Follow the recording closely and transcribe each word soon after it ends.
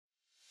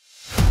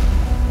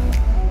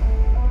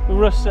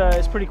Rus,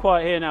 it's pretty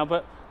quiet here now,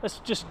 but let's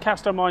just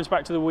cast our minds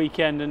back to the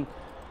weekend, and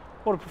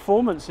what a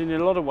performance in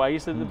a lot of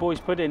ways that the boys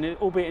put in,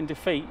 albeit in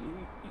defeat.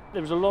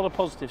 There was a lot of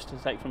positives to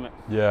take from it.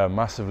 Yeah,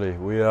 massively.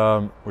 We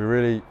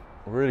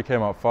really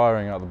came out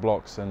firing out the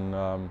blocks,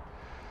 and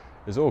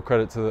it's all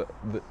credit to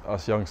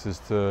us youngsters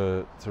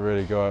to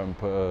really go out and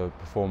put a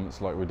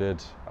performance like we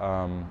did.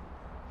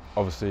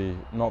 Obviously,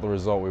 not the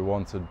result we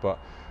wanted, but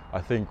I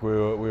think we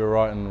were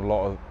right in a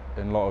lot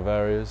of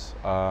areas.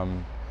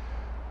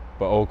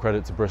 But all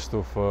credit to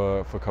Bristol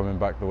for coming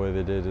back the way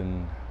they did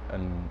and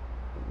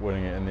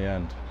winning it in the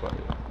end. But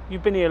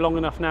you've been here long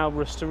enough now,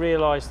 Rus, to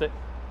realise that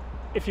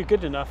if you're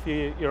good enough,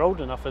 you're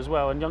old enough as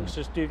well, and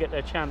youngsters do get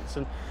their chance.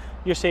 And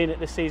you're seeing it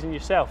this season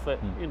yourself that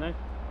you know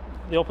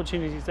the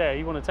opportunity's there.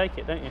 You want to take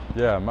it, don't you?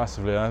 Yeah,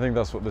 massively. And I think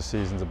that's what this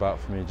season's about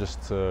for me,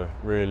 just to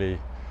really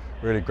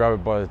grab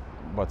it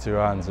by two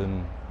hands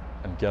and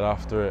get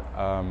after it.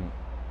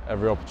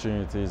 Every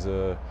opportunity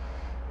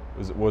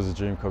was a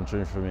dream come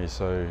true for me.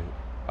 So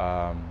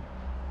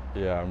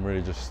yeah, I'm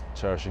really just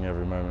cherishing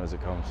every moment as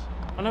it comes.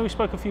 I know we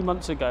spoke a few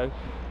months ago,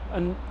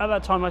 and at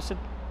that time I said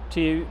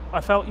to you, I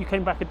felt you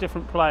came back a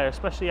different player,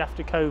 especially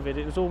after COVID.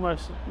 It was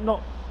almost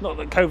not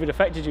that COVID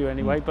affected you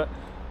anyway, but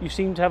you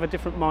seemed to have a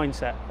different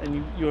mindset,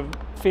 and you were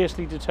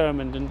fiercely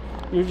determined, and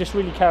you're just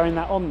really carrying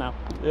that on now.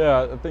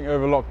 Yeah, I think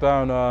over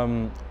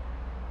lockdown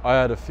I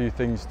had a few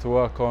things to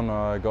work on.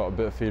 I got a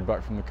bit of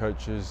feedback from the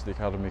coaches, the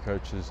academy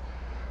coaches,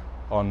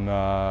 on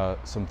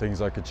some things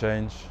I could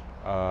change.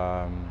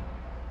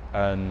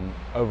 And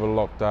over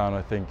lockdown,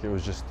 I think it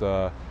was just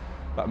that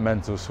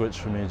mental switch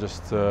for me,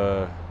 just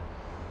to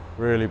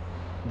really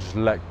just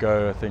let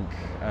go, I think.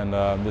 And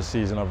this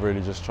season I've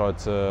really just tried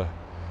to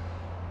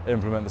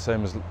implement the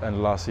same as end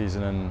of last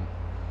season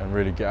and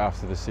really get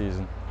after this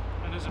season.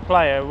 And as a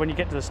player, when you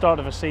get to the start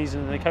of a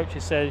season and the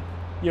coaches say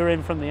you're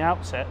in from the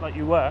outset like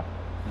you were,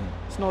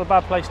 it's not a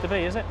bad place to be,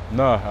 is it?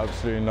 No,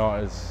 absolutely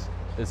not.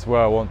 It's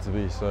where I want to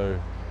be. So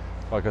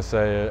like I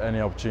say,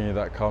 any opportunity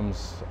that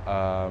comes,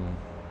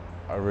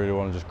 I really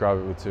want to just grab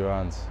it with two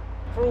hands.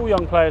 For all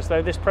young players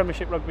though, this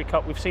Premiership Rugby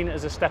Cup, we've seen it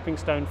as a stepping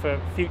stone for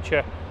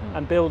future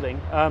and building.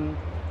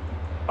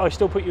 I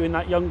still put you in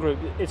that young group.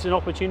 It's an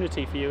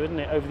opportunity for you, isn't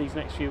it, over these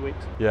next few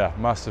weeks? Yeah,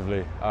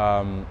 massively.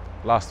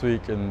 Last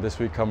week and this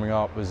week coming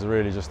up is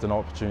really just an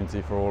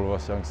opportunity for all of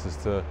us youngsters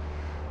to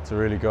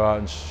really go out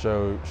and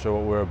show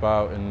what we're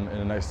about in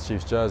an Exeter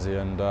Chiefs jersey.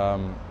 And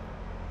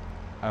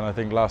I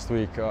think last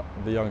week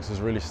the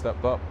youngsters really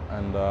stepped up,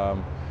 and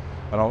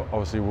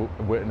obviously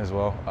Witten as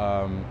well.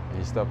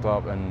 He stepped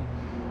up,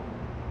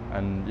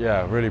 and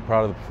yeah, really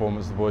proud of the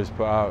performance the boys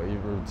put out,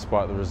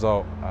 despite the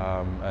result.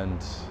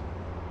 And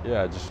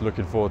yeah, just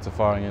looking forward to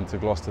firing into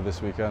Gloucester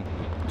this weekend.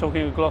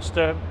 Talking of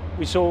Gloucester,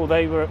 we saw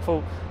they were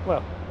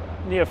at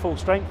near full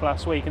strength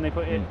last week, and they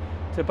put it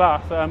to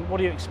Bath. What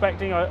are you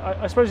expecting?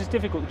 I suppose it's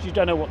difficult because you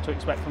don't know what to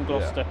expect from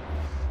Gloucester.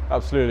 Yeah,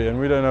 absolutely, and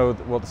we don't know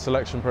what the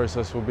selection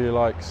process will be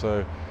like.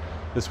 So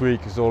this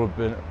week has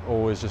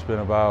always just been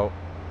about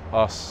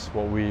us,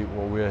 what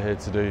we're here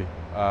to do,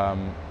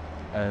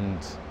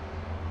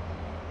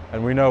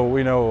 and we know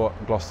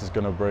what Gloucester's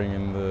going to bring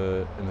in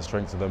the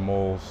strength of their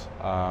mauls,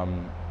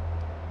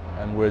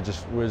 and we're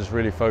just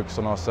really focused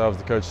on ourselves.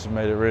 The coaches have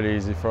made it really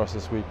easy for us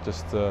this week,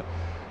 just to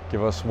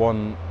give us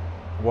one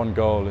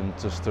goal and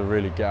just to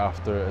really get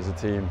after it as a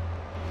team.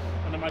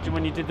 And imagine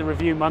when you did the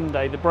review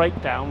Monday, the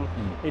breakdown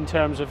in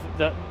terms of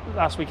the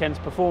last weekend's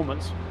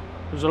performance,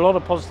 there was a lot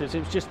of positives. It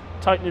was just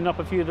tightening up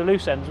a few of the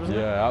loose ends, wasn't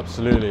it? Yeah,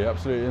 absolutely.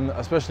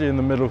 Especially in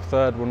the middle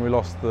third when we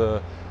lost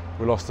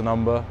a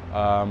number,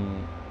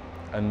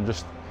 and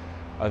just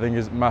I think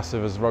it's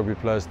massive as rugby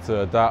players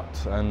to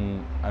adapt,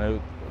 and it was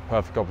a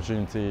perfect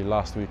opportunity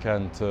last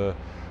weekend to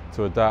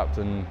adapt.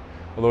 And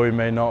although we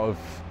may not have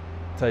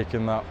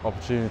taken that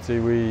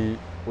opportunity,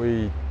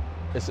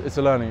 it's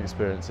a learning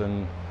experience,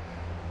 and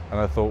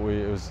I thought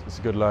it's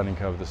a good learning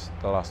curve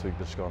the last week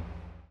that's gone.